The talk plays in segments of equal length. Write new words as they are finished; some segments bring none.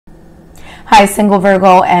Hi, single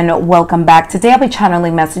Virgo, and welcome back. Today I'll be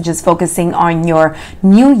channeling messages focusing on your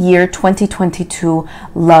new year 2022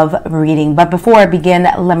 love reading. But before I begin,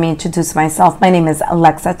 let me introduce myself. My name is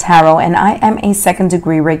Lexa Tarot, and I am a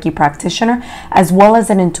second-degree Reiki practitioner, as well as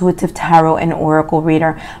an intuitive tarot and oracle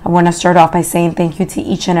reader. I want to start off by saying thank you to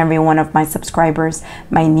each and every one of my subscribers,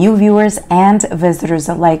 my new viewers, and visitors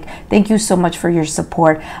alike. Thank you so much for your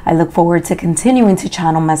support. I look forward to continuing to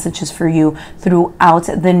channel messages for you throughout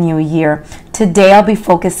the new year. Today I'll be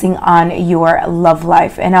focusing on your love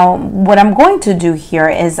life, and what I'm going to do here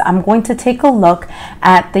is I'm going to take a look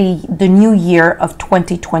at the new year of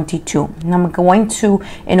 2022, and I'm going to,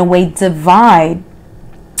 in a way, divide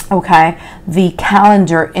the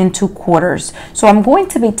calendar into quarters. So I'm going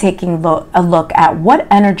to be taking a look at what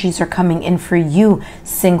energies are coming in for you,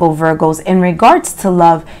 single Virgos, in regards to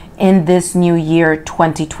love in this new year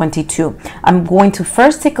 2022. I'm going to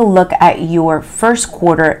first take a look at your first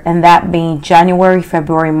quarter, and that being January,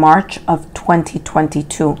 February, March of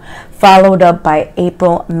 2022, followed up by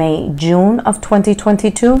April, May, June of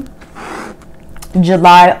 2022,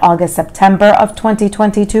 July, August, September of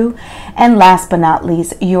 2022, and last but not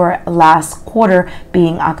least, your last quarter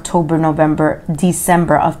being October, November,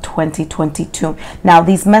 December of 2022. Now,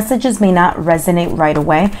 these messages may not resonate right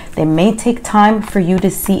away. They may take time for you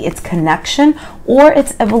to see its connection or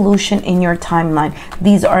its evolution in your timeline.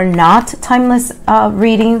 These are not timeless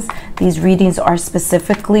readings. These readings are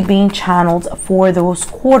specifically being channeled for those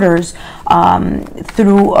quarters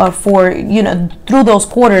through those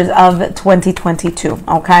quarters of 2022.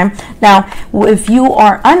 Okay, now if you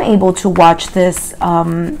are unable to watch these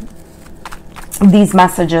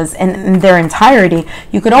messages in their entirety,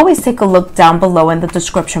 you could always take a look down below in the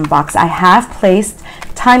description box. I have placed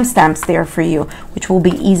timestamps there for you, which will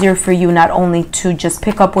be easier for you not only to just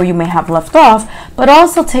pick up where you may have left off, but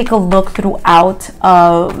also take a look throughout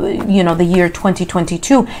the year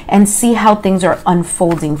 2022 and see how things are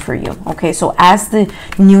unfolding for you. Okay, so as the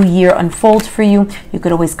new year unfolds for you, you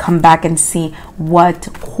could always come back and see what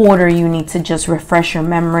quarter you need to just refresh your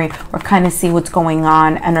memory or kind of see what's going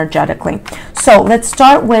on energetically. So let's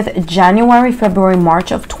start with January, February,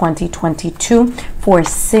 March of 2022 for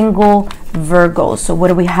single Virgos. So what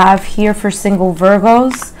do we have here for single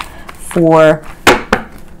Virgos for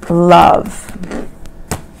love?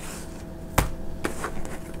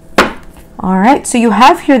 All right, so you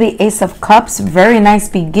have here the Ace of Cups. Very nice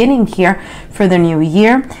beginning here for the new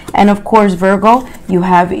year. And of course, Virgo, you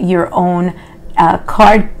have your own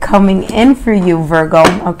card coming in for you, Virgo,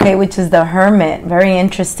 okay, which is the Hermit. Very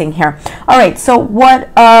interesting here. All right, so what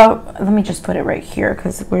let me just put it right here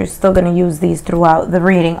because we're still going to use these throughout the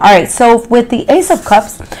reading. All right, so with the Ace of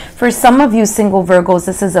Cups, for some of you single Virgos,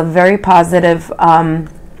 this is a very positive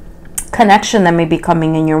connection that may be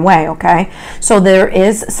coming in your way. Okay, so there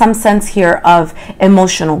is some sense here of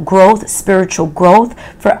emotional growth, spiritual growth.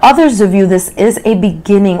 For others of you, this is a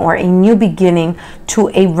beginning or a new beginning to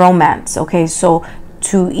a romance. Okay, so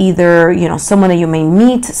to either someone that you may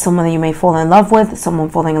meet, someone that you may fall in love with, someone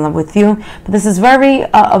falling in love with you. But this is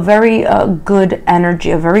a very good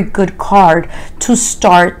energy, a very good card to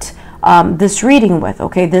start this reading with.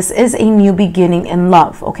 Okay, this is a new beginning in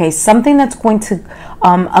love. Okay, something that's going to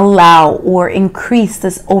allow or increase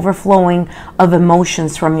this overflowing of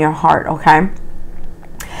emotions from your heart. Okay,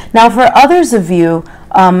 now for others of you,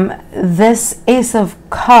 this Ace of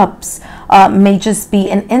Cups may just be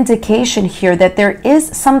an indication here that there is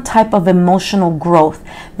some type of emotional growth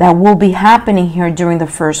that will be happening here during the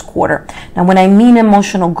first quarter. Now, when I mean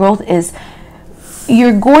emotional growth is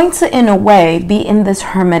you're going to, in a way, be in this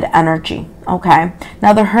Hermit energy. Okay,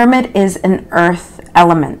 now the Hermit is an earth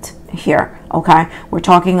element here. Okay, we're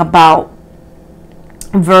talking about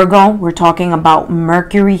Virgo, we're talking about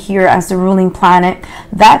Mercury here as the ruling planet.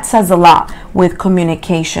 That says a lot with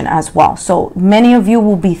communication as well. So many of you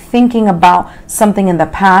will be thinking about something in the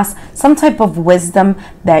past, some type of wisdom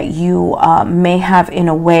that you may have in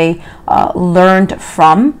a way learned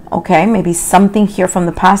from. Okay, maybe something here from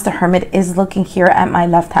the past. The Hermit is looking here at my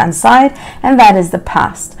left hand side, and that is the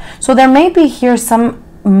past. So there may be here some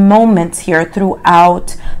moments here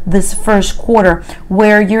throughout this first quarter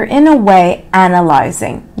where you're in a way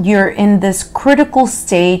analyzing. You're in this critical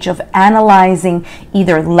stage of analyzing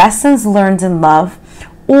either lessons learned in love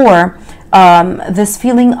or this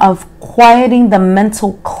feeling of quieting the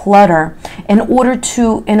mental clutter in order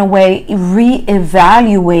to, in a way,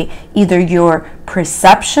 reevaluate either your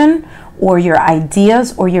perception or your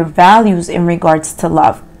ideas or your values in regards to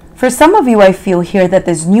love. For some of you, I feel here that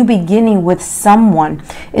this new beginning with someone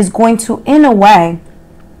is going to, in a way,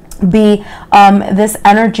 be this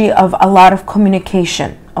energy of a lot of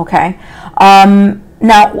communication, okay?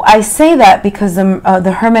 Now, I say that because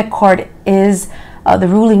the Hermit card is the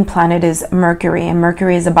ruling planet is Mercury, and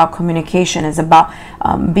Mercury is about communication, is about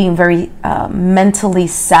being very mentally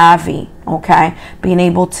savvy, okay? Being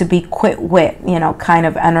able to be quick-wit, you know, kind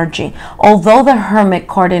of energy. Although the Hermit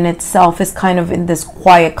card in itself is kind of in this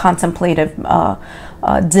quiet, contemplative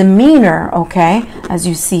demeanor, okay, as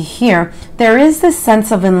you see here, there is this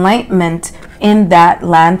sense of enlightenment in that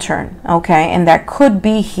lantern, okay, and that could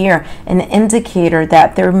be here an indicator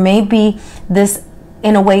that there may be this,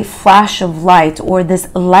 in a way, flash of light, or this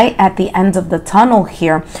light at the end of the tunnel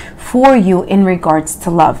here for you in regards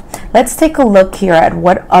to love. Let's take a look here at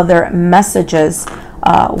what other messages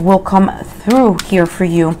will come through here for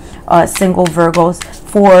you, single Virgos,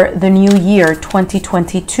 for the new year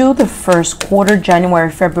 2022, the first quarter,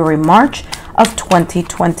 January, February, March of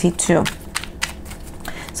 2022.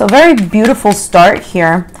 So very beautiful start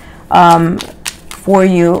here for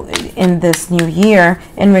you in this new year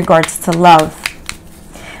in regards to love.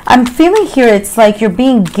 I'm feeling here it's like you're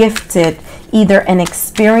being gifted either an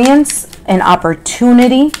experience, an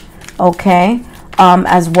opportunity, okay,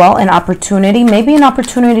 as well, an opportunity, maybe an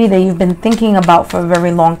opportunity that you've been thinking about for a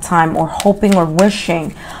very long time, or hoping or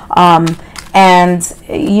wishing. And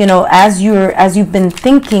you know, as you've been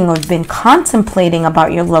thinking or been contemplating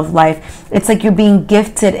about your love life, it's like you're being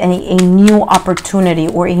gifted a new opportunity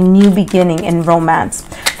or a new beginning in romance.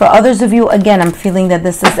 For others of you, again, I'm feeling that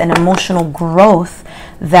this is an emotional growth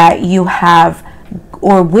that you have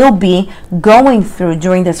or will be going through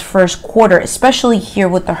during this first quarter, especially here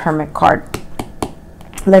with the Hermit card.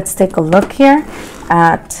 Let's take a look here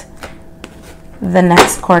at the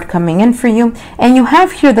next card coming in for you. And you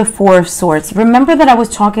have here the Four of Swords. Remember that I was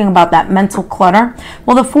talking about that mental clutter?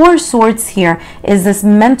 Well, the Four of Swords here is this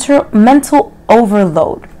mental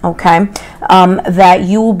overload, okay, that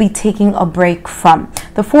you will be taking a break from.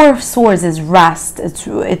 The Four of Swords is rest.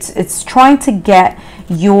 It's trying to get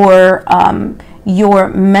your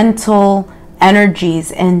mental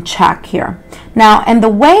energies in check here. Now, and the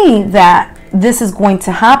way that this is going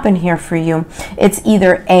to happen here for you, it's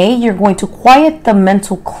either A, you're going to quiet the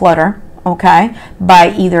mental clutter, okay,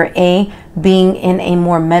 by either A, being in a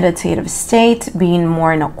more meditative state, being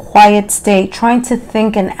more in a quiet state, trying to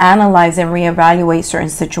think and analyze and reevaluate certain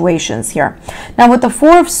situations here. Now with the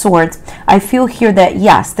Four of Swords, I feel here that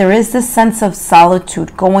yes, there is this sense of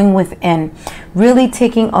solitude, going within, really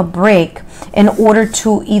taking a break in order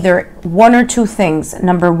to either one or two things.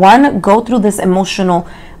 Number one, go through this emotional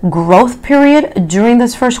growth period during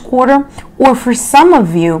this first quarter, or for some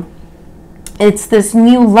of you, it's this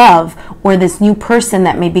new love or this new person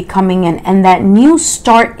that may be coming in, and that new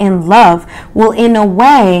start in love will, in a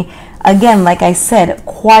way, again, like I said,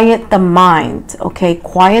 quiet the mind, okay?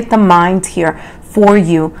 Quiet the mind here for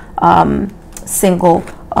you, single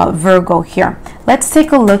Virgo here. Let's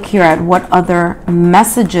take a look here at what other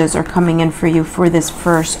messages are coming in for you for this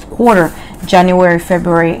first quarter, January,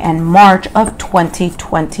 February, and March of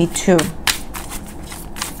 2022.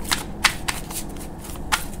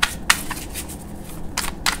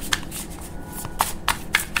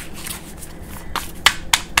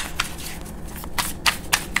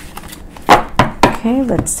 Okay,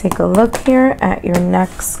 let's take a look here at your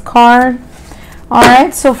next card. All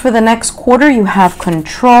right, so for the next quarter, you have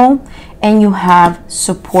control and you have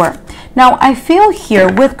support. Now, I feel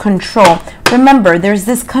here with control, remember, there's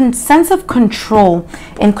this sense of control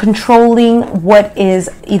in controlling what is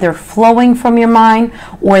either flowing from your mind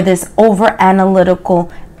or this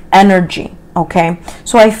over-analytical energy, okay?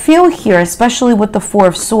 So I feel here, especially with the Four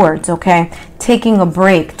of Swords, okay, taking a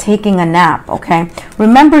break, taking a nap, okay?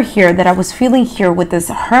 Remember here that I was feeling here with this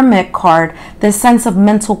Hermit card, this sense of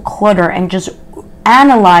mental clutter and just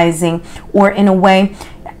analyzing, or in a way,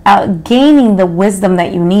 gaining the wisdom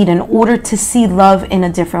that you need in order to see love in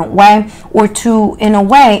a different way, or to, in a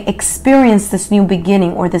way, experience this new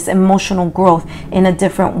beginning or this emotional growth in a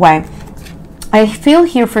different way. I feel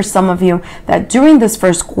here for some of you that during this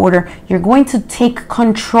first quarter, you're going to take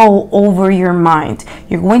control over your mind.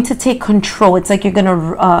 You're going to take control. It's like you're going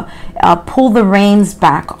to pull the reins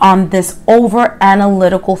back on this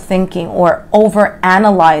over-analytical thinking, or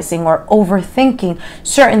over-analyzing, or overthinking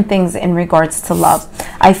certain things in regards to love.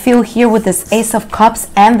 I feel here with this Ace of Cups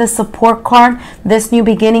and the support card, this new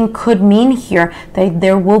beginning could mean here that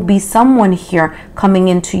there will be someone here coming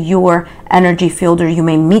into your energy field, or you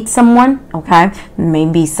may meet someone, okay?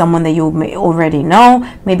 Maybe someone that you may already know,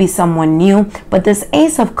 maybe someone new, but this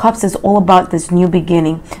Ace of Cups is all about this new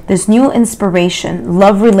beginning, this new inspiration,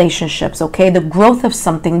 love relationships, okay? The growth of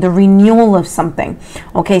something, the renewal of something,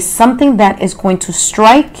 okay? Something that is going to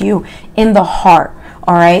strike you in the heart,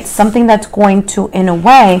 all right? Something that's going to, in a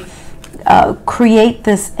way, create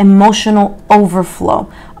this emotional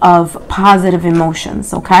overflow of positive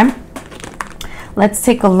emotions, okay? Let's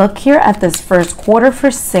take a look here at this first quarter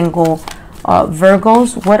for single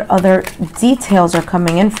Virgos. What other details are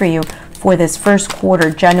coming in for you for this first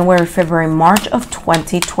quarter, January, February, March of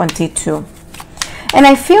 2022? And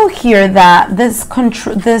I feel here that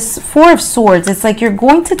this Four of Swords, it's like you're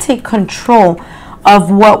going to take control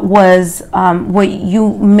of what was, what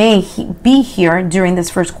you may be here during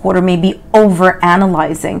this first quarter, maybe over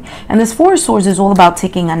analyzing. And this Four of Swords is all about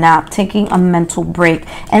taking a nap, taking a mental break.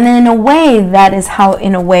 And in a way, that is how,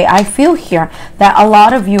 in a way, I feel here that a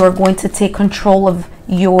lot of you are going to take control of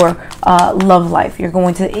your love life. You're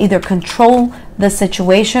going to either control the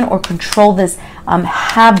situation or control this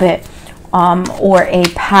habit or a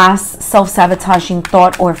past self-sabotaging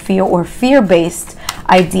thought or fear-based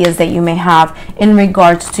ideas that you may have in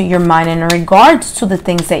regards to your mind and in regards to the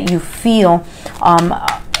things that you feel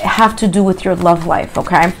have to do with your love life,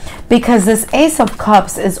 okay? Because this Ace of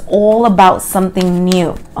Cups is all about something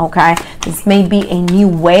new, okay? This may be a new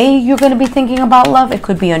way you're going to be thinking about love. It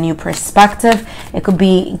could be a new perspective. It could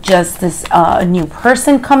be just this new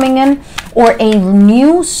person coming in, or a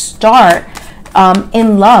new start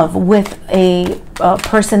in love with a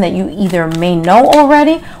person that you either may know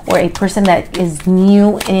already or a person that is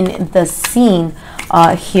new in the scene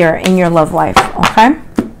here in your love life, okay?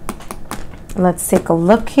 Let's take a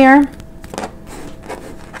look here.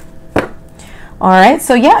 All right,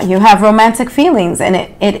 so yeah, you have romantic feelings, and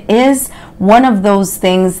it is one of those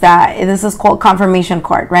things that, this is called confirmation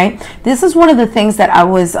card, right? This is one of the things that I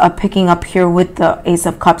was picking up here with the Ace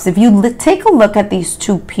of Cups. If you take a look at these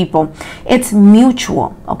two people, it's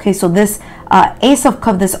mutual, okay? So this Ace of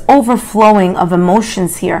Cups, this overflowing of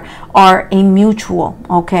emotions here are a mutual,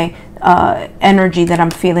 okay, energy that I'm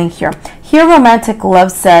feeling here. Here, romantic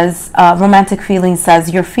love says, romantic feeling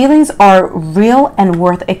says, your feelings are real and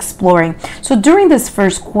worth exploring. So during this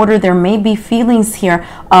first quarter, there may be feelings here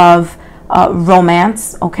of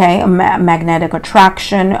romance, okay, a magnetic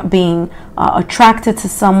attraction, being attracted to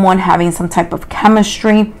someone, having some type of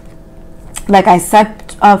chemistry. Like I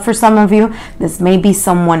said, for some of you, this may be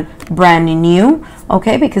someone brand new,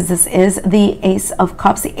 okay, because this is the Ace of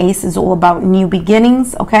Cups. The Ace is all about new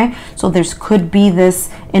beginnings, okay? So there's could be this,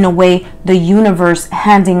 in a way, the universe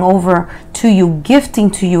handing over to you, gifting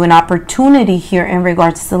to you an opportunity here in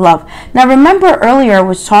regards to love. Now, remember earlier I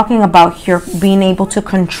was talking about here being able to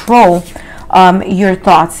control your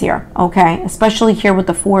thoughts here, okay, especially here with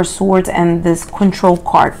the Four of Swords and this control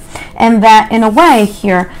card. And that, in a way,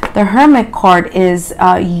 here the Hermit card is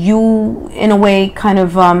you, in a way, kind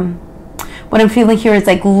of what I'm feeling here is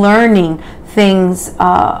like learning things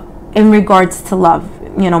in regards to love,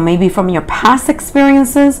 you know, maybe from your past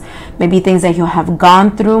experiences, maybe things that you have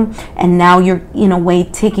gone through, and now you're, in a way,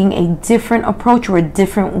 taking a different approach or a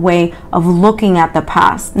different way of looking at the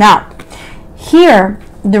past. Now, here,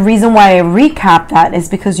 the reason why I recap that is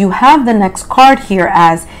because you have the next card here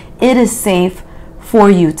as it is safe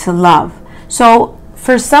for you to love. So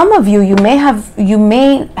for some of you, you may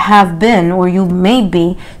have been, or you may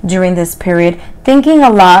be during this period, thinking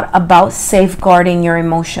a lot about safeguarding your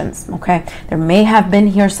emotions, okay? There may have been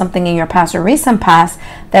here something in your past or recent past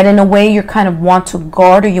that in a way you kind of want to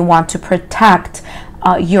guard or you want to protect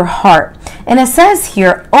your heart. And it says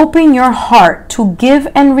here, open your heart to give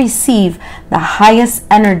and receive the highest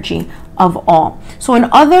energy of all. So in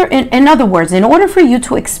other words, in order for you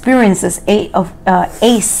to experience this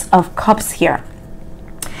Ace of Cups here,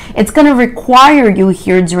 it's going to require you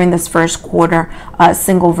here during this first quarter,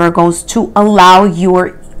 single Virgos, to allow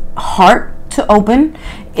your heart to open.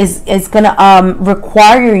 Is going to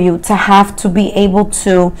require you to have to be able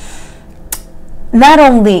to not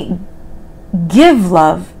only give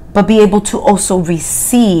love, but be able to also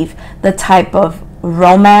receive the type of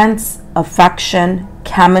romance, affection,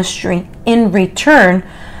 chemistry in return,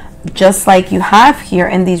 just like you have here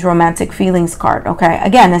in these romantic feelings card, okay?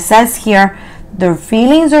 Again, it says here, the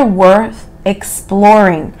feelings are worth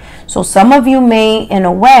exploring. So some of you may, in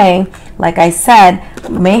a way, like I said,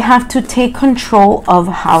 may have to take control of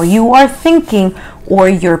how you are thinking, or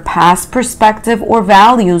your past perspective or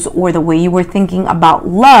values, or the way you were thinking about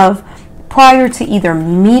love prior to either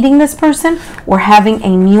meeting this person or having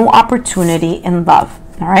a new opportunity in love.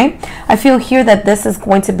 All right, I feel here that this is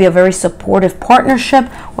going to be a very supportive partnership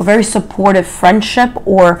or very supportive friendship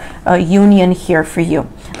or a union here for you.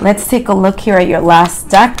 Let's take a look here at your last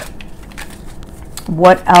deck.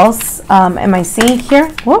 What else am I seeing here?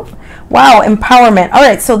 Whoop. Wow, empowerment. All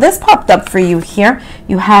right, so this popped up for you here.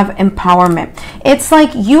 You have empowerment. It's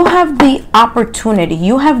like you have the opportunity,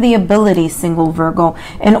 you have the ability, single Virgo,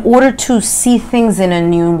 in order to see things in a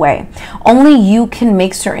new way. Only you can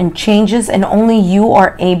make certain changes, and only you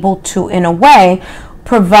are able to, in a way,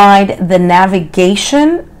 provide the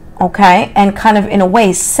navigation, okay, and kind of in a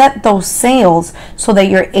way set those sails so that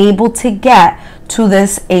you're able to get to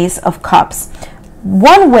this Ace of Cups.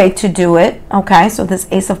 One way to do it, okay, so this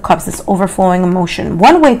Ace of Cups, this overflowing emotion,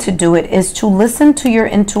 one way to do it is to listen to your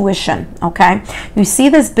intuition, okay? You see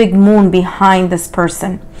this big moon behind this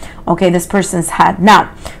person, okay, this person's head.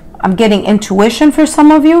 Now, I'm getting intuition for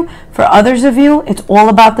some of you. For others of you, it's all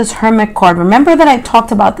about this Hermit card. Remember that I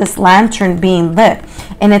talked about this lantern being lit,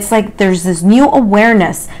 and it's like there's this new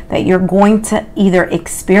awareness that you're going to either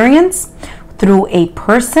experience through a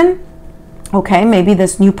person. Okay, maybe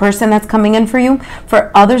this new person that's coming in for you.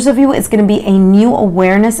 For others of you, it's going to be a new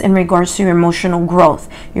awareness in regards to your emotional growth.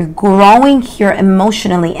 You're growing here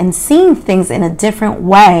emotionally and seeing things in a different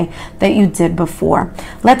way that you did before.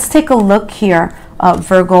 Let's take a look here,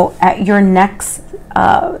 Virgo, at your next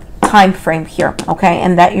time frame here, okay?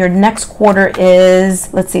 And that your next quarter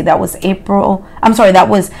is, let's see, that was April, I'm sorry, that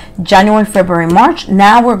was January, February, March.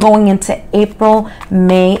 Now we're going into April,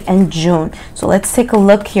 May, and June. So let's take a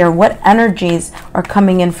look here. What energies are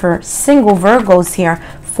coming in for single Virgos here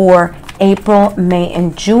for April, May,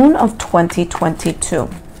 and June of 2022?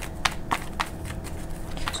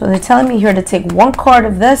 So they're telling me here to take one card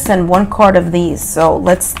of this and one card of these. So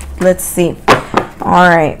let's see. All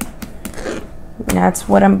right. That's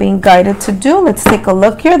what I'm being guided to do. Let's take a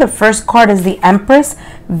look here. The first card is the Empress.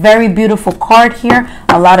 Very beautiful card here.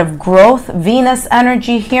 A lot of growth, Venus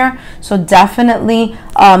energy here. So definitely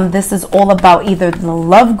this is all about either the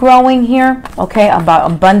love growing here, okay,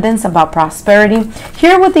 about abundance, about prosperity.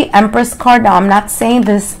 Here with the Empress card, now I'm not saying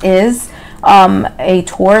this is a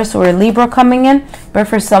Taurus or a Libra coming in, but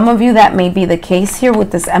for some of you that may be the case here with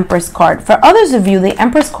this Empress card. For others of you, the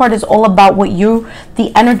Empress card is all about what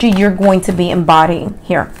the energy you're going to be embodying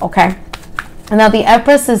here, okay? Now the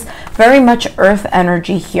Empress is very much earth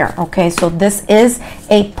energy here, okay? So this is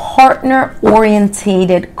a partner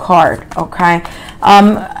orientated card, okay?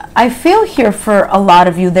 I feel here for a lot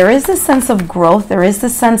of you, there is a sense of growth. There is the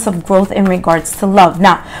sense of growth in regards to love.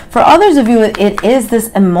 Now, for others of you, it is this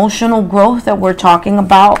emotional growth that we're talking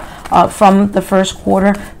about from the first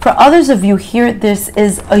quarter. For others of you here, this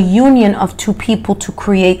is a union of two people to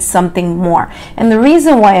create something more. And the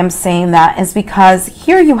reason why I'm saying that is because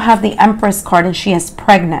here you have the Empress card and she is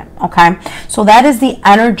pregnant, okay? So that is the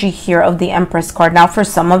energy here of the Empress card. Now, for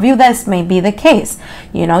some of you, this may be the case.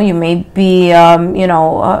 You know, you may be,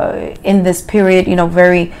 in this period,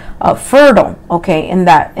 very fertile, okay, in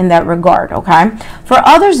that regard, okay? For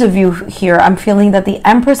others of you here, I'm feeling that the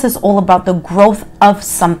Empress is all about the growth of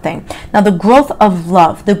something. Now, the growth of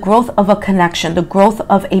love, the growth of a connection, the growth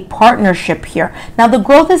of a partnership here. Now, the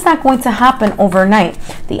growth is not going to happen overnight.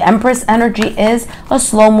 The Empress energy is a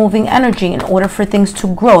slow-moving energy in order for things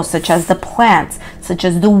to grow, such as the plants, such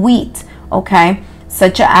as the wheat, okay,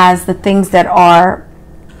 such as the things that are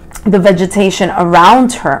the vegetation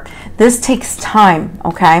around her. This takes time,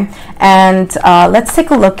 okay? And let's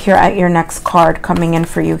take a look here at your next card coming in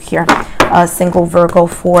for you here, single Virgo,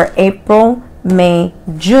 for April, May,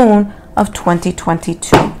 June of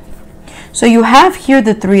 2022. So you have here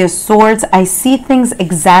the Three of Swords. I see things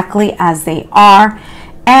exactly as they are,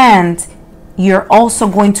 and you're also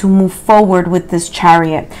going to move forward with this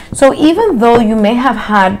Chariot. So even though you may have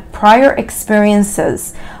had prior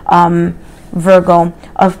experiences, Virgo,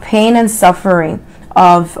 of pain and suffering,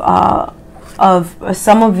 of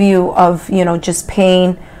some of you, of just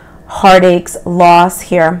pain, heartaches, loss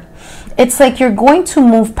here, it's like you're going to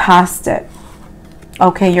move past it.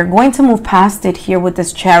 Okay, you're going to move past it here with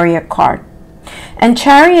this Chariot card. And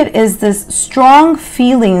Chariot is this strong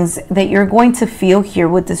feelings that you're going to feel here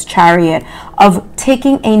with this Chariot of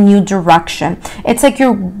taking a new direction. It's like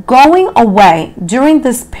you're going away during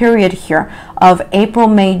this period here of April,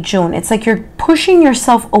 May, June. It's like you're pushing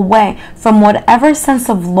yourself away from whatever sense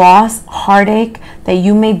of loss, heartache that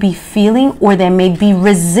you may be feeling, or there may be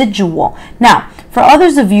residual. Now, for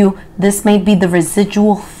others of you, this may be the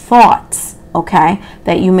residual thoughts, okay,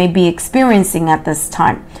 that you may be experiencing at this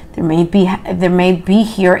time. There may be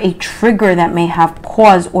here a trigger that may have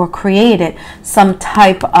caused or created some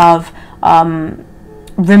type of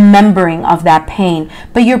remembering of that pain,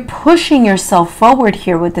 but you're pushing yourself forward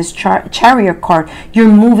here with this Chariot card. You're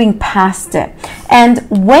moving past it, and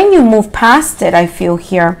when you move past it, I feel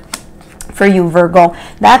here for you, Virgo.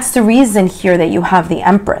 That's the reason here that you have the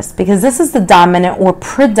Empress, because this is the dominant or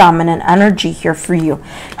predominant energy here for you.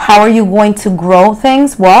 How are you going to grow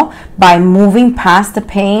things? Well, by moving past the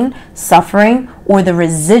pain, suffering, or the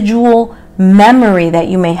residual memory that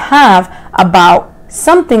you may have about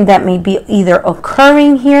something that may be either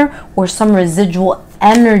occurring here or some residual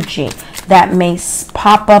energy that may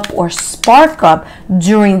pop up or spark up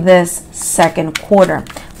during this second quarter.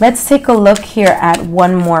 Let's take a look here at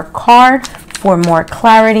one more card for more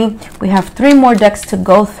clarity. We have 3 more decks to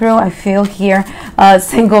go through. I feel here,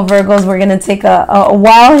 single Virgos, we're going to take a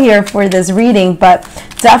while here for this reading, but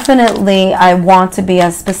definitely I want to be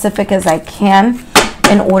as specific as I can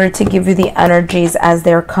in order to give you the energies as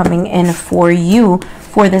they're coming in for you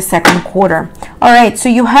for the second quarter. All right, so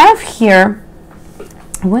you have here,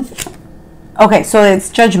 okay, so it's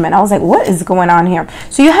Judgment. I was like, what is going on here?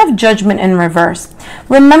 So you have Judgment in reverse.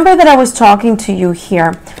 Remember that I was talking to you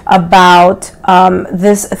here about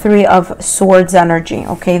this 3 of Swords energy,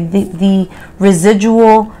 okay? The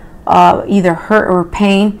residual either hurt or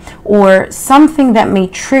pain or something that may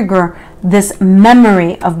trigger this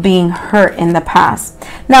memory of being hurt in the past.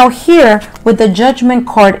 Now here with the Judgment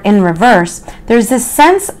card in reverse, there's this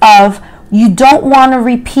sense of you don't want to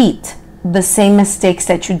repeat the same mistakes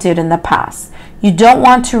that you did in the past. You don't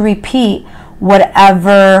want to repeat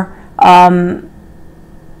whatever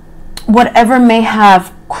may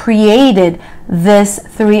have created this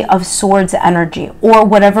 3 of Swords energy, or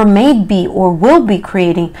whatever may be or will be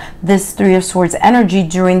creating this 3 of Swords energy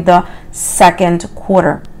during the second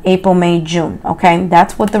quarter, April, May, June. Okay,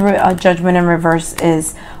 that's what the Judgment in reverse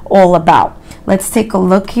is all about. Let's take a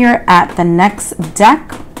look here at the next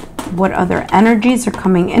deck. What other energies are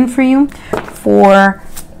coming in for you for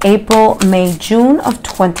April, May, June of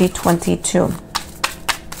 2022?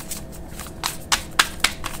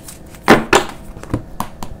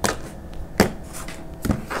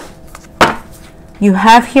 You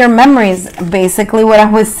have here memories, basically what I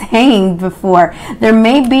was saying before. There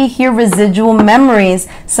may be here residual memories.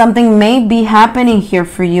 Something may be happening here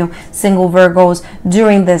for you, single Virgos,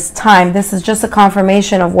 during this time. This is just a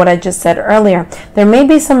confirmation of what I just said earlier. There may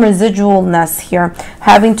be some residualness here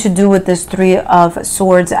having to do with this 3 of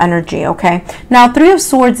Swords energy, okay? Now, 3 of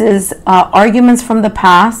Swords is arguments from the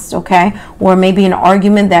past, okay? Or maybe an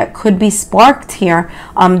argument that could be sparked here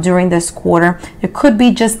during this quarter. It could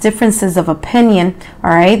be just differences of opinion. All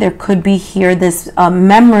right, there could be here this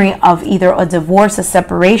memory of either a divorce, a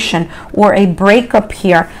separation, or a breakup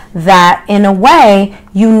here that in a way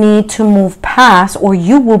you need to move past, or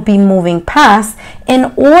you will be moving past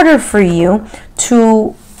in order for you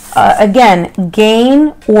to again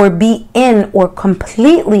gain or be in or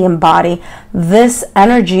completely embody this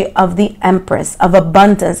energy of the Empress, of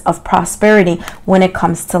abundance, of prosperity when it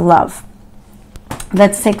comes to love.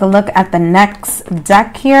 Let's take a look at the next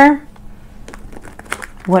deck here.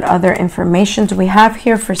 What other information do we have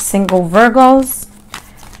here for single Virgos?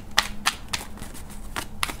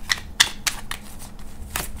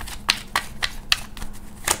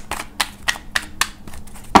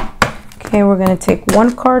 Okay, we're going to take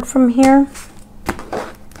one card from here.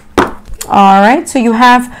 All right, so you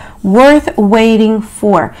have worth waiting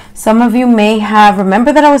for. Some of you may have,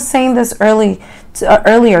 remember that I was saying this earlier,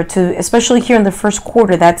 especially here in the first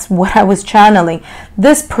quarter, that's what I was channeling.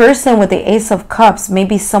 This person with the Ace of Cups may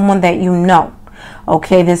be someone that you know.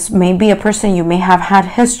 Okay, this may be a person you may have had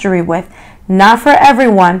history with. Not for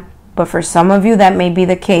everyone, but for some of you that may be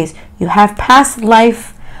the case. You have past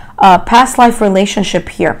life relationship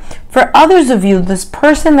here. For others of you, this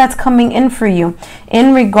person that's coming in for you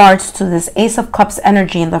in regards to this Ace of Cups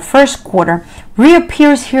energy in the first quarter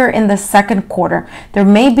reappears here in the second quarter. There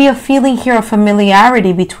may be a feeling here of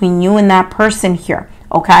familiarity between you and that person here.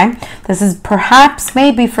 Okay, this is perhaps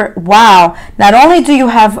maybe for, wow, not only do you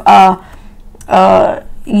have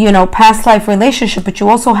you know, past life relationship, but you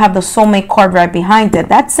also have the soulmate card right behind it.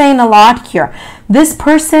 That's saying a lot here. This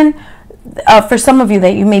person, for some of you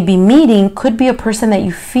that you may be meeting, could be a person that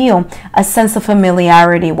you feel a sense of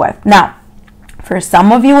familiarity with. Now, for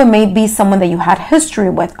some of you, it may be someone that you had history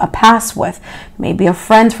with, a past with, maybe a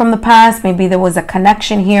friend from the past. Maybe there was a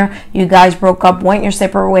connection here. You guys broke up, went your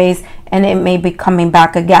separate ways, and it may be coming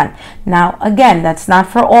back again. Now, again, that's not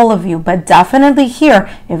for all of you, but definitely here,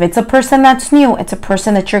 if it's a person that's new, it's a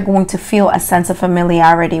person that you're going to feel a sense of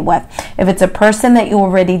familiarity with. If it's a person that you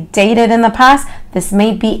already dated in the past, this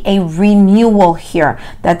may be a renewal here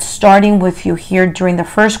that's starting with you here during the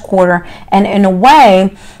first quarter, and in a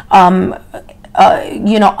way,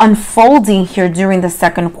 you know, unfolding here during the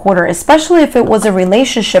second quarter, especially if it was a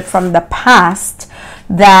relationship from the past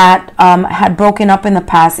that had broken up in the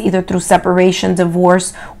past, either through separation,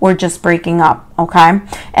 divorce, or just breaking up, okay?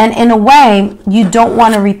 And in a way, you don't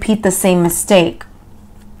want to repeat the same mistake.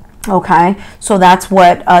 Okay, so that's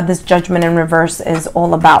what this Judgment in reverse is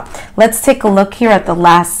all about. Let's take a look here at the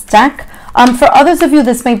last deck. For others of you,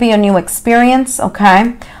 this may be a new experience,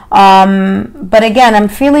 okay? But again, I'm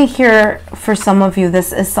feeling here for some of you,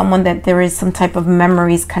 this is someone that there is some type of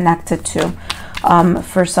memories connected to.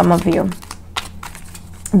 For some of you,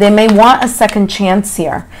 they may want a second chance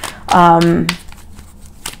here.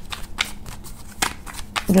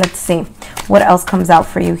 Let's see what else comes out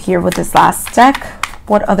for you here with this last deck.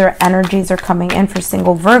 What other energies are coming in for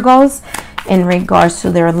single Virgos in regards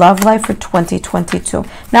to their love life for 2022?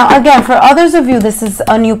 Now, again, for others of you, this is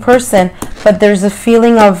a new person, but there's a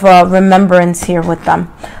feeling of remembrance here with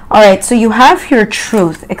them. All right, so you have here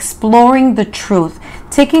truth, exploring the truth,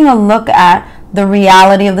 taking a look at the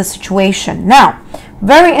reality of the situation. Now,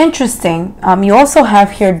 very interesting. You also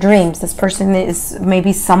have here dreams. This person is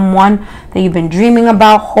maybe someone that you've been dreaming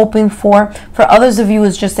about, hoping for. For others of you,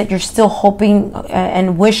 it's just that you're still hoping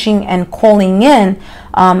and wishing and calling in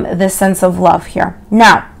this sense of love here.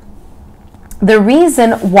 Now, the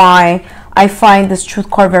reason why I find this truth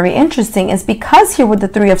card very interesting is because here with the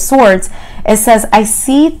Three of Swords, it says, I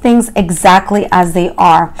see things exactly as they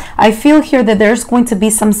are. I feel here that there's going to be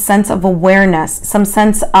some sense of awareness, some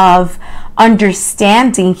sense of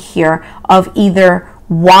understanding here of either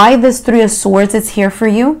why this Three of Swords is here for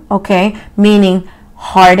you, okay? Meaning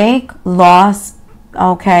heartache, loss,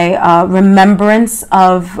 okay, remembrance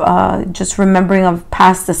of, just remembering of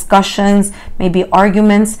past discussions, maybe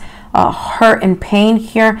arguments, hurt and pain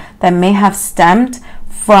here that may have stemmed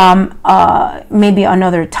from maybe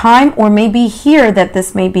another time, or maybe here that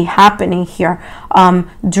this may be happening here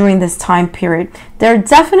during this time period. There are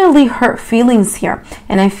definitely hurt feelings here,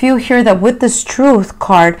 and I feel here that with this truth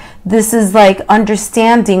card, this is like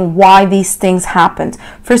understanding why these things happened.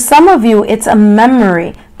 For some of you, it's a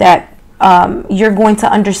memory that you're going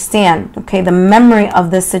to understand, okay, the memory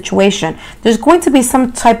of this situation. There's going to be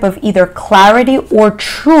some type of either clarity or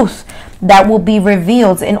truth that will be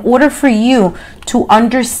revealed in order for you to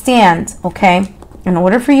understand, okay, in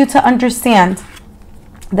order for you to understand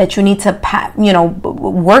that you need to, you know,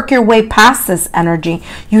 work your way past this energy.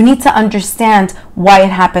 You need to understand why it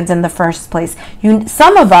happened in the first place.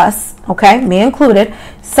 Some of us, okay, me included,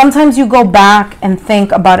 sometimes you go back and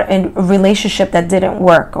think about a relationship that didn't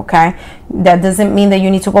work, okay? That doesn't mean that you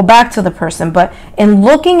need to go back to the person, but in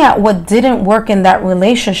looking at what didn't work in that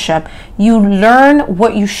relationship, you learn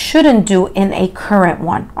what you shouldn't do in a current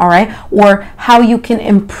one, all right? Or how you can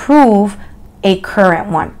improve a current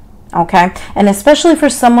one. Okay, and especially for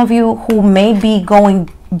some of you who may be going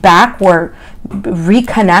back or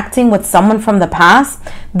reconnecting with someone from the past,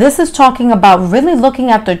 this is talking about really looking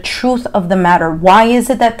at the truth of the matter. Why is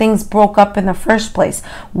it that things broke up in the first place?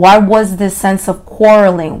 Why was this sense of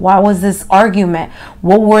quarreling? Why was this argument?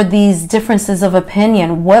 What were these differences of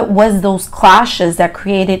opinion? What was those clashes that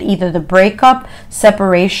created either the breakup,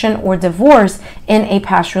 separation, or divorce in a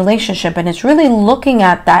past relationship? And it's really looking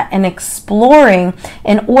at that and exploring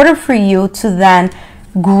in order for you to then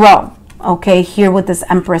grow. Okay, here with this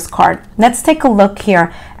Empress card. Let's take a look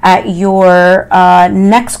here at your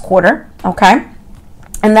next quarter, okay?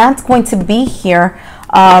 And that's going to be here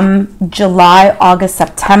July, August,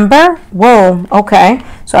 September. Whoa, okay.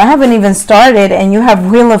 So I haven't even started, and you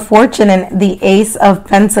have Wheel of Fortune and the Ace of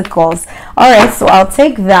Pentacles. All right, so I'll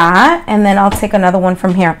take that, and then I'll take another one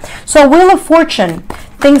from here. So Wheel of Fortune,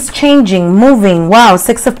 things changing, moving. Wow,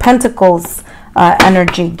 Six of Pentacles.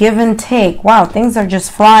 Energy, give and take. Wow, things are just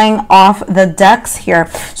flying off the decks here.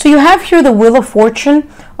 So you have here the Wheel of Fortune,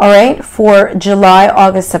 all right, for July,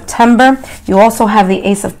 August, September. You also have the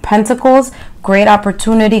Ace of Pentacles, great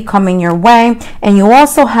opportunity coming your way, and you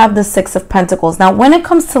also have the Six of Pentacles. Now, when it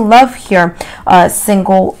comes to love here,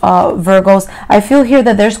 single Virgos, I feel here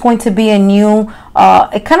that there's going to be a new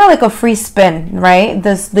kind of like a free spin, right?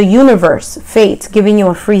 The universe, fate, giving you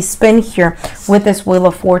a free spin here with this Wheel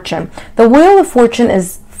of Fortune. The Wheel of Fortune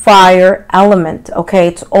is fire element, okay?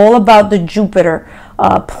 It's all about the Jupiter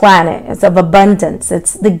planet. It's of abundance.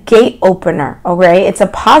 It's the gate opener, okay? It's a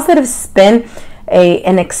positive spin,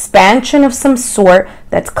 an expansion of some sort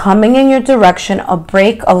that's coming in your direction, a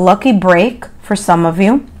break, a lucky break for some of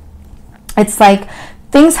you. It's like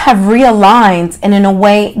things have realigned, and in a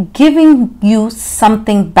way giving you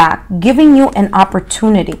something back, giving you an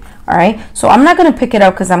opportunity. All right, so I'm not going to pick it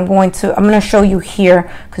up because I'm going to show you here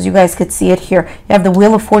because you guys could see it here. You have the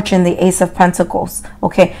Wheel of Fortune, the Ace of Pentacles.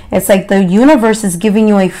 Okay, it's like the universe is giving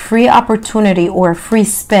you a free opportunity or a free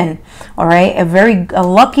spin. All right, a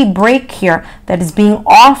lucky break here that is being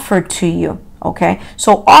offered to you. Okay,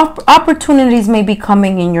 so opportunities may be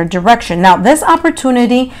coming in your direction. Now, this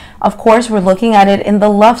opportunity, of course, we're looking at it in the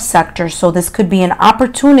love sector. So this could be an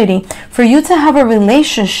opportunity for you to have a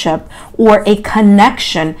relationship or a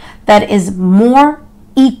connection that is more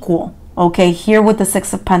equal. Okay, here with the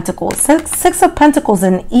Six of Pentacles. Six of Pentacles,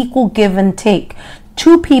 an equal give and take.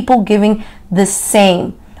 Two people giving the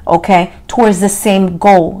same, okay, towards the same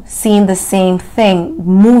goal, seeing the same thing,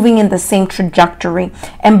 moving in the same trajectory,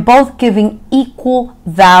 and both giving equal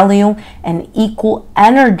value and equal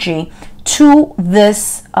energy to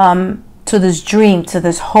this dream, to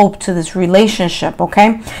this hope, to this relationship.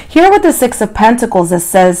 Okay, here with the Six of Pentacles, it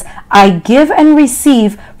says, I give and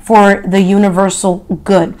receive for the universal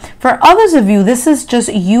good. For others of you, this is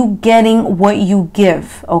just you getting what you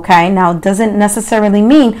give. Okay, now it doesn't necessarily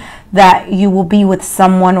mean that you will be with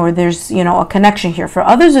someone or there's, you know, a connection here. For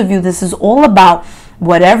others of you, this is all about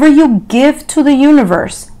whatever you give to the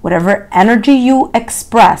universe, whatever energy you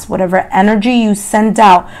express, whatever energy you send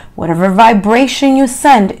out, whatever vibration you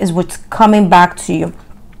send is what's coming back to you.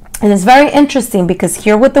 And it's very interesting because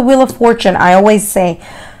here with the Wheel of Fortune, I always say,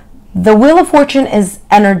 the Wheel of Fortune is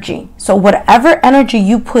energy. So whatever energy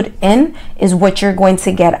you put in is what you're going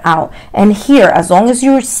to get out. And here, as long as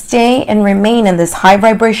you stay and remain in this high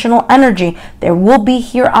vibrational energy, there will be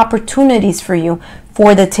here opportunities for you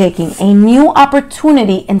for the taking. A new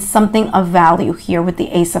opportunity in something of value here with the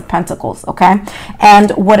Ace of Pentacles, okay?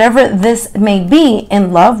 And whatever this may be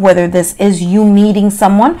in love, whether this is you meeting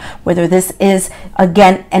someone, whether this is,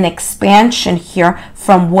 again, an expansion here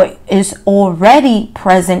from what is already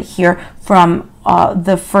present here from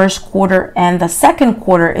the first quarter, and the second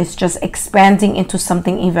quarter is just expanding into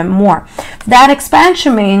something even more. That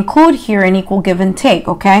expansion may include here an equal give and take,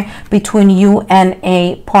 okay, between you and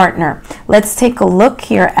a partner. Let's take a look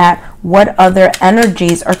here at what other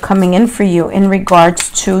energies are coming in for you in regards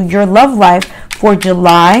to your love life for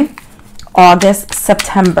July, August,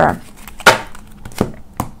 September.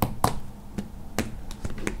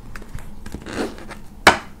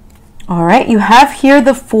 All right, you have here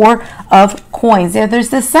the Four of Coins. There's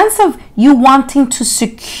this sense of you wanting to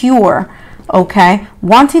secure, okay,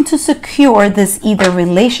 wanting to secure this either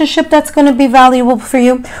relationship that's going to be valuable for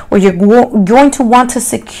you, or you're going to want to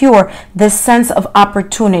secure this sense of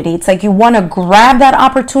opportunity. It's like you want to grab that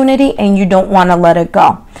opportunity and you don't want to let it go.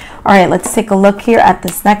 All right, let's take a look here at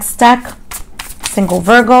this next deck. Single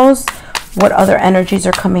Virgos, what other energies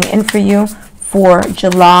are coming in for you for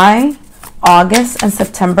July, August, and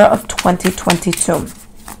September of 2022.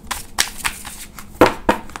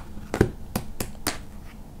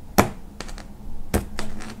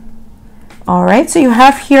 All right, so you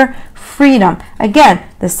have here freedom. Again,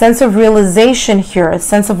 the sense of realization here, a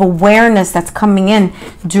sense of awareness that's coming in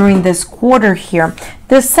during this quarter here.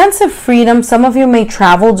 This sense of freedom, some of you may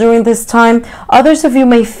travel during this time. Others of you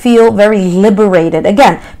may feel very liberated,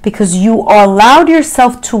 again, because you allowed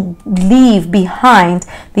yourself to leave behind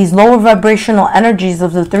these lower vibrational energies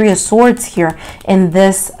of the Three of Swords here in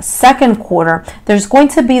this second quarter. There's going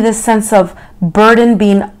to be this sense of burden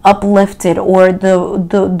being uplifted, or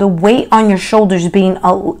the weight on your shoulders being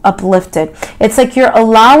uplifted. It's like you're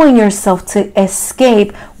allowing yourself to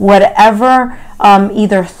escape whatever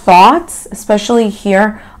either thoughts, especially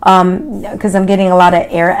here because I'm getting a lot of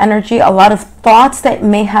air energy, a lot of thoughts that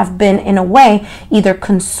may have been in a way either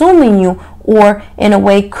consuming you or in a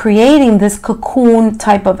way creating this cocoon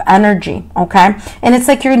type of energy, okay? And it's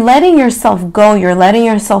like you're letting yourself go, you're letting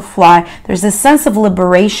yourself fly. There's this sense of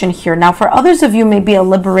liberation here. Now, for others of you, maybe a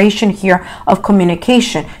liberation here of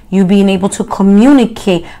communication, you being able to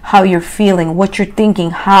communicate how you're feeling, what you're thinking,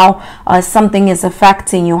 how something is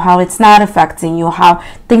affecting you, how it's not affecting you, how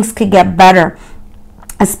things could get better.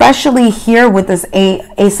 Especially here with this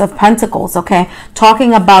Ace of Pentacles, okay?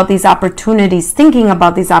 Talking about these opportunities, thinking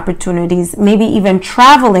about these opportunities, maybe even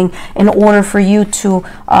traveling in order for you to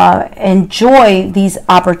enjoy these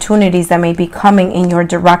opportunities that may be coming in your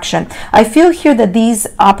direction. I feel here that these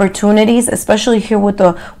opportunities, especially here with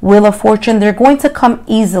the Wheel of Fortune, they're going to come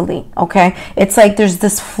easily, okay? It's like there's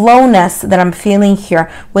this flowness that I'm feeling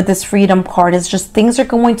here with this Freedom card. It's just things are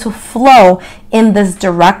going to flow in this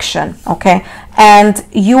direction, okay? And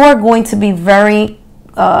you are going to be very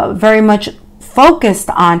much focused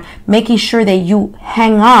on making sure that you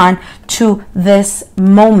hang on to this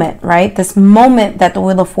moment, right? This moment that the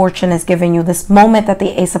Wheel of Fortune is giving you, this moment that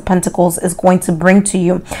the Ace of Pentacles is going to bring to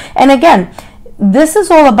you. And again, this is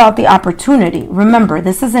all about the opportunity. Remember,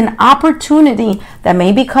 this is an opportunity that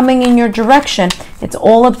may be coming in your direction. It's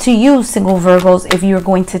all up to you, single Virgos, if you're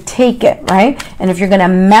going to take it, right? And if you're going to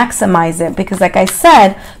maximize it. Because like I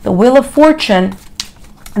said, the Wheel of Fortune,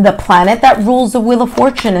 the planet that rules the Wheel of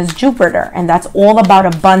Fortune is Jupiter, and that's all about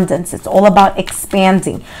abundance. It's all about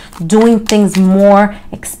expanding, doing things more,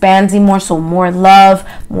 expanding more, so more love,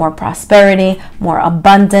 more prosperity, more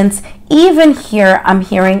abundance. Even here, I'm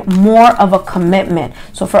hearing more of a commitment.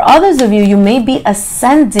 So for others of you, you may be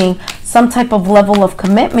ascending some type of level of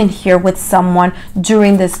commitment here with someone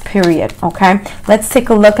during this period, okay? Let's take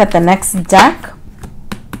a look at the next deck.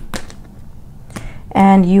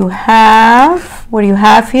 And you have, what do you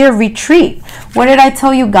have here? Retreat. What did I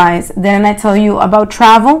tell you guys? Didn't I tell you about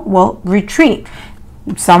travel? Well, retreat.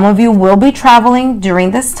 Some of you will be traveling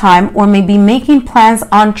during this time, or maybe making plans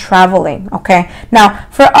on traveling, okay? Now,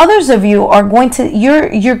 for others of you are going to,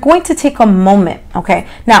 you're going to take a moment, okay?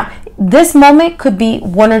 Now, this moment could be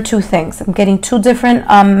one or two things. I'm getting two different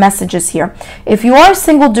messages here. If you are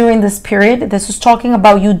single during this period, this is talking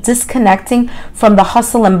about you disconnecting from the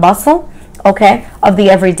hustle and bustle, okay, of the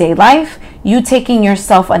everyday life. You taking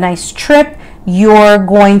yourself a nice trip. You're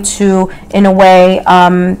going to, in a way,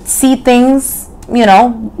 see things, you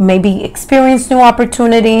know, maybe experience new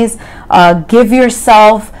opportunities, give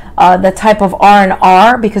yourself the type of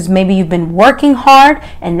R&R, because maybe you've been working hard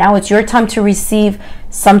and now it's your time to receive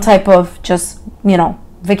some type of just, you know,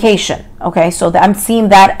 vacation. Okay, so I'm seeing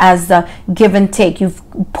that as the give and take. You've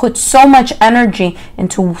put so much energy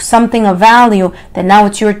into something of value that now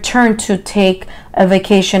it's your turn to take a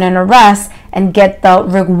vacation and a rest and get the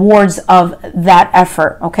rewards of that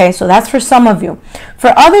effort. Okay, so that's for some of you.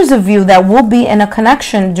 For others of you that will be in a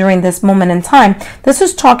connection during this moment in time, this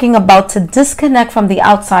is talking about to disconnect from the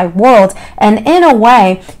outside world and in a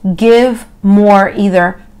way give more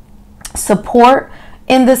either support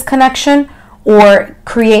in this connection or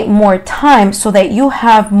create more time so that you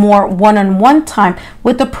have more one-on-one time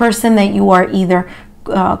with the person that you are either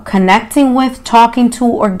connecting with, talking to,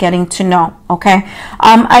 or getting to know. Okay,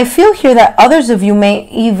 I feel here that others of you may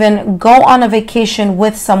even go on a vacation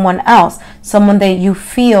with someone else, someone that you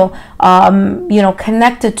feel you know,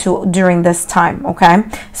 connected to during this time. Okay,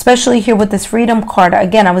 especially here with this Freedom card.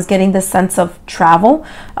 Again, I was getting this sense of travel,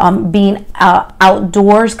 being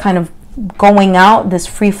outdoors, kind of going out, this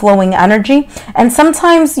free-flowing energy. And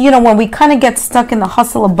sometimes, you know, when we kind of get stuck in the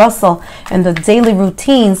hustle and bustle and the daily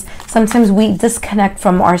routines, sometimes we disconnect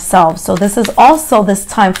from ourselves. So this is also this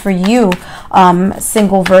time for you,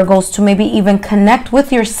 single Virgos, to maybe even connect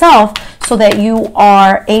with yourself so that you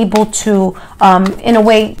are able to, in a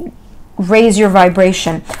way, raise your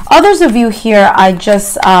vibration. Others of you here, I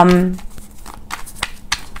just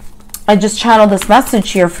channeled this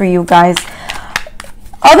message here for you guys.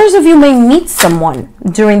 Others of you may meet someone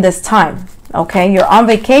during this time, okay? You're on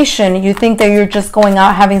vacation, you think that you're just going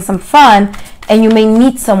out having some fun, and you may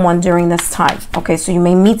meet someone during this time, okay? So you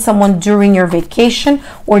may meet someone during your vacation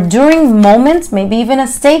or during moments, maybe even a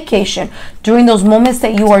staycation, during those moments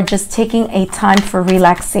that you are just taking a time for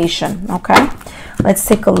relaxation, okay? Let's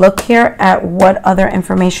take a look here at what other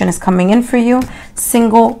information is coming in for you,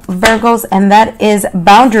 single Virgos, and that is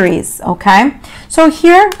boundaries, okay? So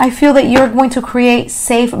here, I feel that you're going to create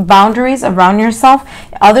safe boundaries around yourself.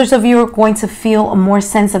 Others of you are going to feel a more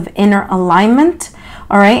sense of inner alignment,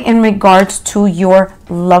 all right, in regards to your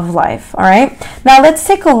love life, all right? Now, let's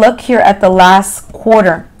take a look here at the last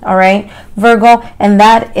quarter, all right, Virgo, and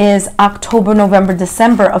that is October, November,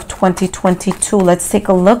 December of 2022. Let's take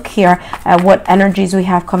a look here at what energies we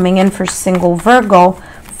have coming in for single Virgo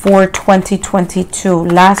for 2022.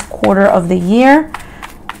 Last quarter of the year,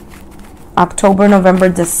 October, November,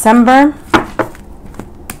 December.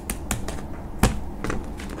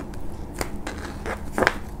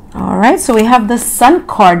 All right, so we have the Sun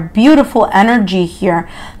card. Beautiful energy here.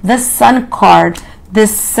 The Sun card,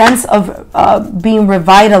 this sense of being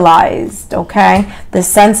revitalized, okay? The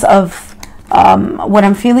sense of what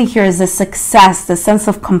I'm feeling here is the success, the sense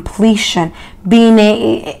of completion,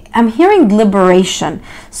 I'm hearing liberation.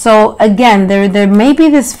 So again, there may be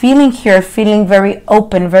this feeling here, feeling very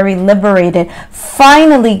open, very liberated,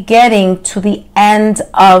 finally getting to the end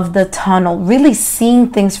of the tunnel, really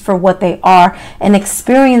seeing things for what they are and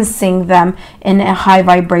experiencing them in a high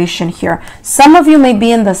vibration here. Some of you may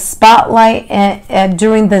be in the spotlight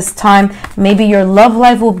during this time. Maybe your love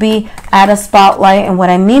life will be at a spotlight, and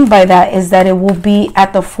what I mean by that is that it will be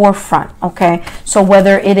at the forefront, okay? So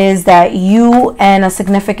whether it is that you you and a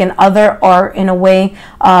significant other are in a way,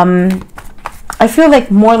 I feel like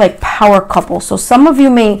more like power couple. So some of you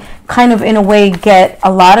may kind of in a way get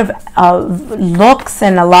a lot of looks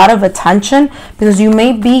and a lot of attention, because you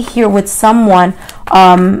may be here with someone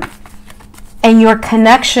and your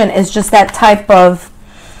connection is just that type of,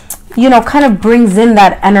 you know, kind of brings in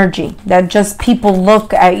that energy that just people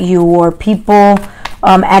look at you, or people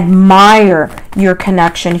admire your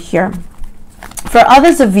connection here. For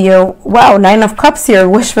others of you, wow, 9 of Cups here,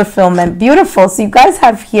 wish fulfillment, beautiful. So you guys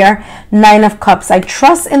have here 9 of Cups. I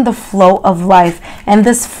trust in the flow of life, and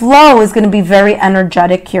this flow is going to be very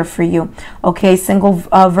energetic here for you. Okay, single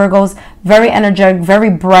Virgos, very energetic, very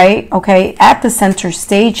bright. Okay, at the center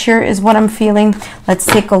stage here is what I'm feeling. Let's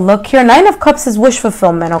take a look here. 9 of Cups is wish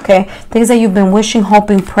fulfillment. Okay, things that you've been wishing,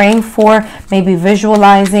 hoping, praying for, maybe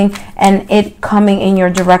visualizing, and it coming in your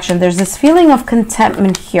direction. There's this feeling of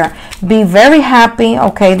contentment here. Be very happy.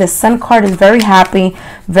 Okay, the Sun card is very happy,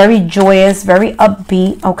 very joyous, very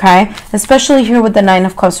upbeat. Okay, especially here with the 9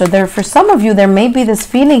 of Cups. So there, for some of you, there may be this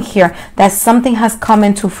feeling here that something has come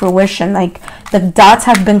into fruition, like the dots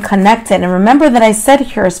have been connected. And remember that I said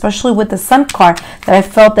here, especially with the Sun card, that I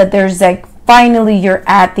felt that there's like, finally you're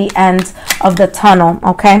at the end of the tunnel.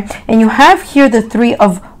 Okay, and you have here the 3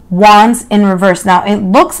 of Wands in reverse. Now it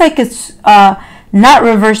looks like it's not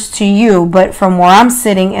reversed to you, but from where I'm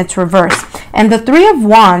sitting, it's reversed. And the 3 of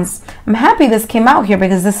Wands, I'm happy this came out here,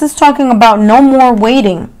 because this is talking about no more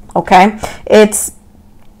waiting. Okay, it's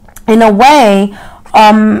in a way,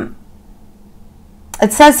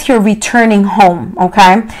 it says here returning home.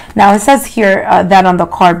 Okay, now it says here that on the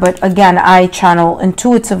card, but again, I channel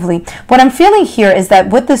intuitively. What I'm feeling here is that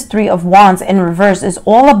with this 3 of Wands in reverse is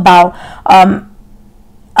all about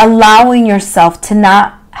allowing yourself to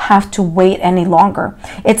not have to wait any longer.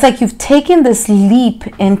 It's like you've taken this leap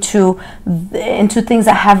into things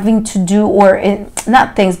that having to do, or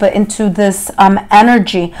not things, but into this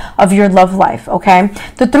energy of your love life. Okay,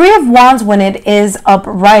 the 3 of Wands, when it is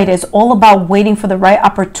upright, is all about waiting for the right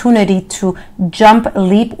opportunity to jump,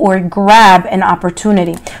 leap, or grab an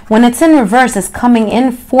opportunity. When it's in reverse, it's coming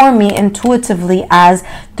in for me intuitively as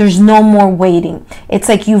there's no more waiting. It's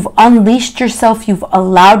like you've unleashed yourself, you've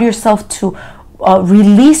allowed yourself to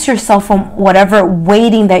release yourself from whatever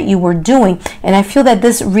waiting that you were doing. And I feel that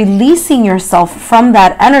this releasing yourself from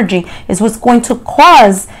that energy is what's going to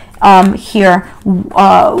cause here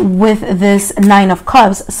with this 9 of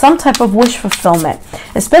Cups some type of wish fulfillment,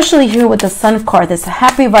 especially here with the Sun card, this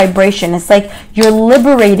happy vibration. It's like you're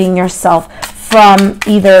liberating yourself from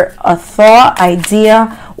either a thought,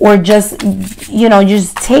 idea, or just, you know,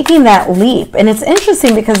 just taking that leap. And it's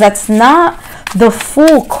interesting because that's not the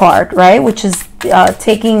Fool card, right? Which is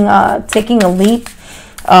taking a leap,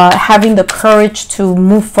 having the courage to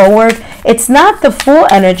move forward. It's not the Fool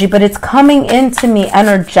energy, but it's coming into me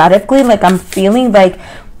energetically, like I'm feeling like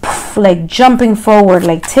jumping forward,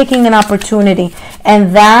 like taking an opportunity.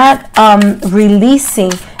 And that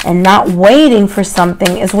releasing and not waiting for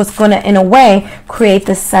something is what's going to, in a way, create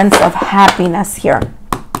this sense of happiness here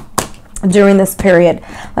during this period.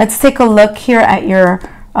 Let's take a look here at your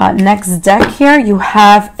next deck here. You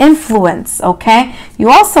have influence. Okay, you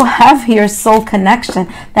also have here soul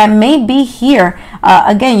connection. That may be here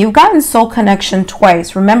again, you've gotten soul connection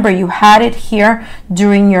twice. Remember, you had it here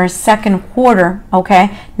during your second quarter.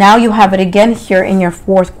 Okay, now you have it again here in your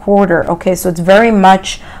fourth quarter. Okay, so it's very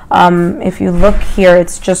much if you look here,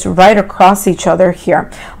 it's just right across each other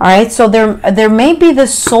here. All right, so there may be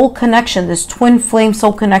this soul connection, this twin flame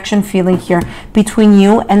soul connection feeling here between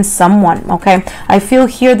you and someone. Okay, I feel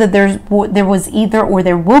here that there was either, or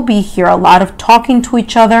there will be here, a lot of talking to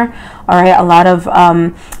each other. All right, a lot of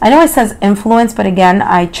I know it says influence, but again,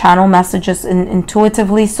 I channel messages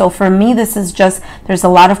intuitively. So for me, this is just, there's a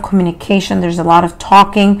lot of communication, there's a lot of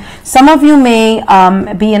talking. Some of you may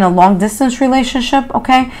be in a long distance relationship.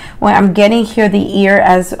 Okay, when I'm getting here the ear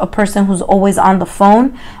as a person who's always on the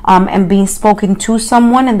phone and being spoken to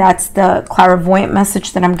someone, and that's the clairvoyant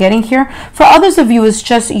message that I'm getting here. For others of you, it's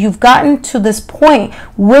just you've gotten to this point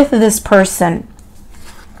with this person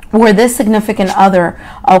or this significant other,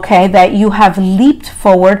 okay, that you have leaped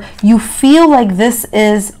forward. You feel like this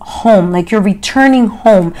is home, like you're returning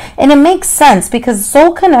home. And it makes sense because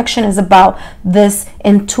soul connection is about this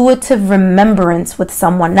intuitive remembrance with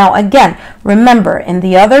someone. Now, again, remember, in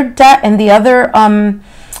the other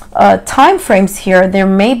time frames here, there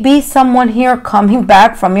may be someone here coming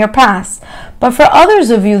back from your past. But for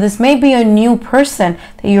others of you, this may be a new person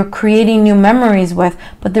that you're creating new memories with,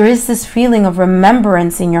 but there is this feeling of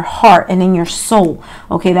remembrance in your heart and in your soul.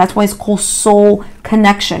 Okay, that's why it's called soul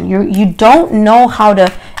connection. You don't know how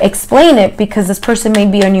to explain it because this person may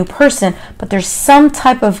be a new person, but there's some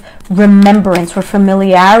type of remembrance or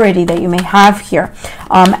familiarity that you may have here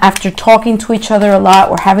after talking to each other a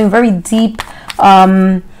lot or having very deep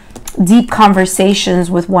conversations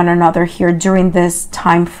with one another here during this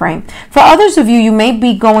time frame. For others of you, you may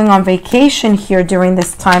be going on vacation here during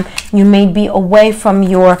this time. You may be away from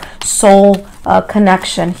your soul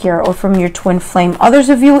connection here or from your twin flame. Others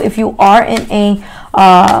of you, if you are in a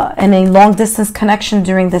long distance connection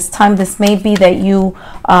during this time, this may be that you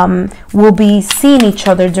will be seeing each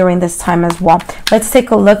other during this time as well. Let's take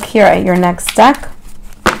a look here at your next deck.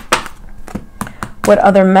 What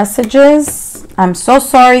other messages? I'm so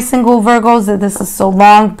sorry, single Virgos, that this is so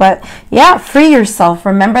long, but yeah, free yourself.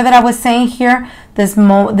 Remember that I was saying here, this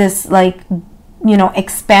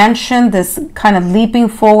expansion, this kind of leaping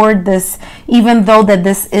forward, this, even though that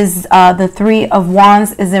this is the Three of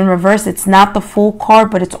Wands is in reverse, it's not the full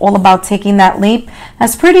card, but it's all about taking that leap.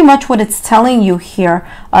 That's pretty much what it's telling you here,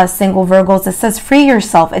 single Virgos. It says free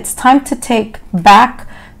yourself. It's time to take back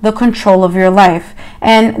the control of your life.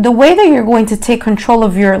 And the way that you're going to take control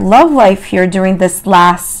of your love life here during this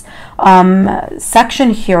last section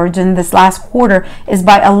here, during this last quarter, is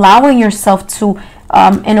by allowing yourself to,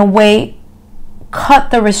 in a way, cut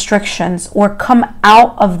the restrictions or come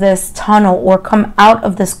out of this tunnel or come out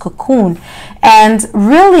of this cocoon and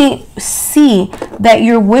really see that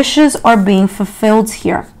your wishes are being fulfilled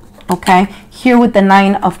here. Okay, here with the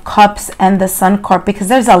Nine of Cups and the Sun card, because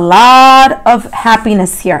there's a lot of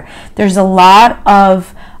happiness here. There's a lot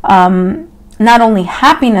of not only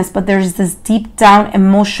happiness, but there's this deep down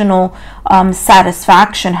emotional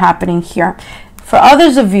satisfaction happening here. For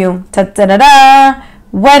others of you,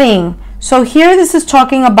 wedding. So here this is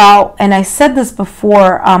talking about, and I said this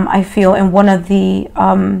before, I feel in one of the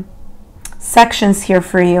sections here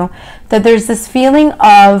for you, that there's this feeling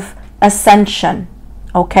of ascension.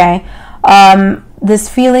 Okay, this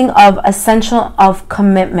feeling of ascension of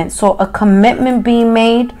commitment. So a commitment being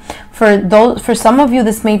made. For some of you,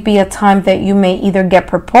 this may be a time that you may either get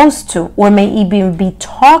proposed to or may even be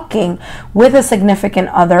talking with a significant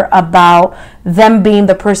other about them being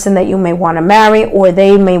the person that you may want to marry, or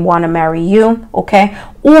they may want to marry you. Okay,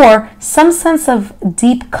 or some sense of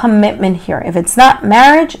deep commitment here. If it's not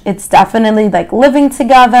marriage, it's definitely like living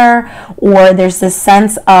together, or there's this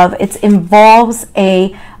sense of it involves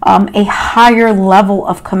a higher level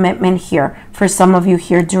of commitment here for some of you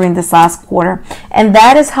here during this last quarter. And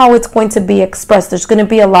that is how it's going to be expressed. There's going to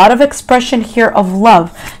be a lot of expression here of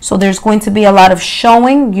love. So there's going to be a lot of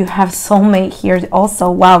showing. You have soulmate here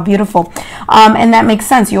also. Wow, beautiful. And that makes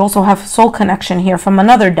sense. You also have soul connection here from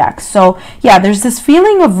another deck. So yeah, there's this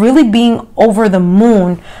feeling of really being over the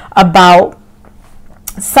moon about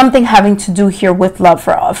something having to do here with love.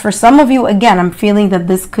 For some of you, again, I'm feeling that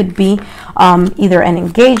this could be either an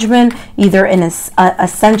engagement, either an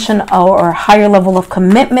ascension or a higher level of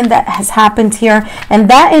commitment that has happened here. And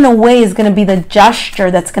that in a way is going to be the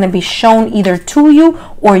gesture that's going to be shown either to you,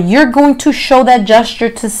 or you're going to show that gesture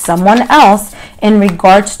to someone else in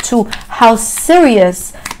regards to how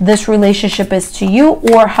serious this relationship is to you,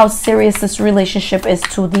 or how serious this relationship is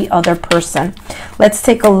to the other person. Let's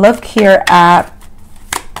take a look here at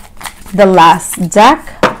the last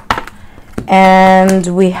deck, and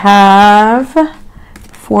we have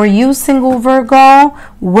for you, single Virgo,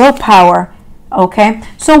 willpower. Okay,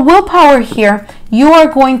 so willpower here, you are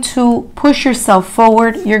going to push yourself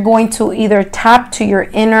forward. You're going to either tap to your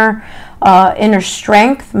inner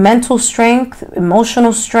strength, mental strength,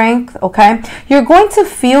 emotional strength. Okay, you're going to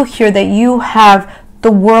feel here that you have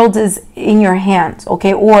the world is in your hands,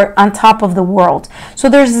 okay, or on top of the world. So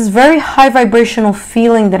there's this very high vibrational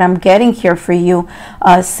feeling that I'm getting here for you,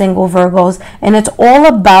 single Virgos, and it's all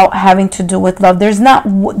about having to do with love. There's not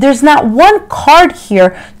one card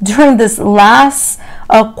here during this last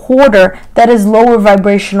quarter that is lower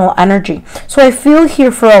vibrational energy. So I feel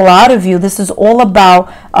here for a lot of you, this is all about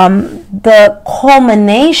the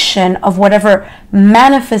culmination of whatever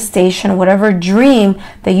manifestation, whatever dream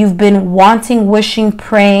that you've been wanting, wishing,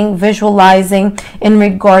 praying, visualizing in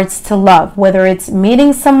regards to love, whether it's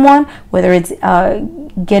meeting someone, whether it's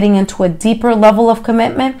getting into a deeper level of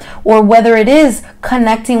commitment, or whether it is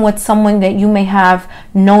connecting with someone that you may have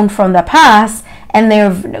known from the past and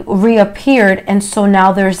they've reappeared, and so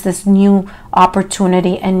now there's this new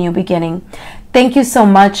opportunity and new beginning. Thank you so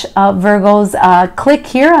much, Virgos. Click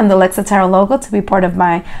here on the Lexa Tarot logo to be part of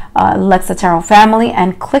my Lexa Tarot family,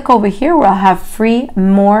 and click over here where I'll have free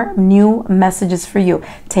more new messages for you.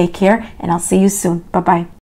 Take care, and I'll see you soon. Bye-bye.